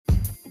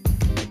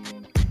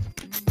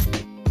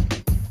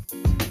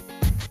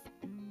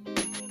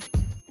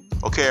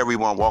Okay,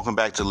 everyone, welcome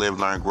back to Live,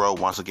 Learn, Grow.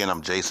 Once again,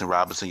 I'm Jason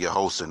Robinson, your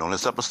host, and on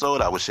this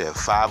episode, I will share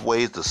 5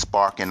 ways to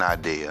spark an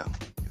idea.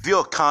 If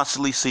you're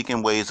constantly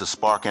seeking ways to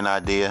spark an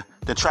idea,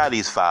 then try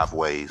these 5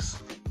 ways.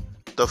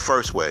 The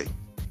first way,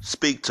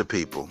 speak to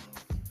people.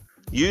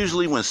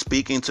 Usually when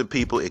speaking to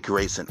people, it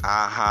creates an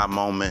aha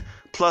moment,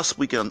 plus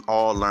we can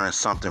all learn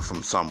something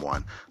from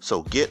someone.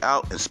 So get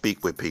out and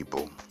speak with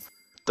people.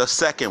 The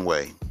second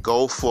way,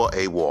 go for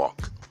a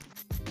walk.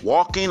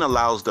 Walking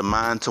allows the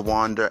mind to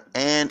wander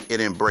and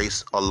it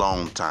embraces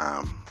alone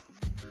time.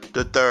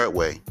 The third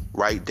way,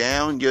 write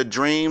down your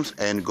dreams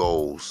and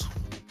goals.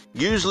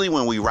 Usually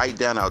when we write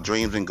down our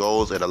dreams and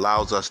goals, it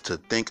allows us to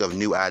think of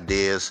new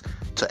ideas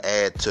to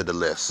add to the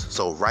list.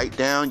 So write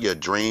down your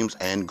dreams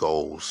and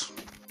goals.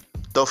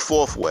 The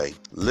fourth way,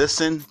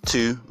 listen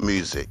to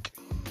music.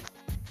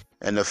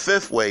 And the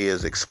fifth way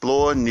is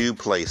explore new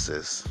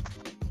places.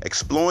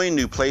 Exploring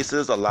new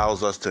places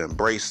allows us to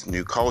embrace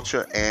new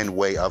culture and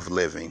way of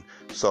living.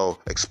 So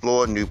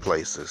explore new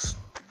places.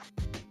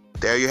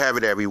 There you have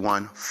it,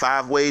 everyone.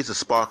 5 ways to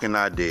spark an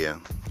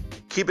idea.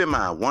 Keep in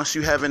mind, once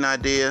you have an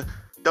idea,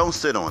 don't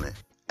sit on it.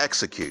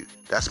 Execute.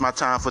 That's my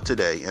time for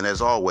today. And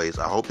as always,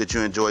 I hope that you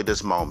enjoyed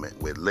this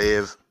moment with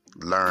Live,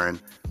 Learn,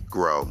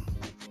 Grow.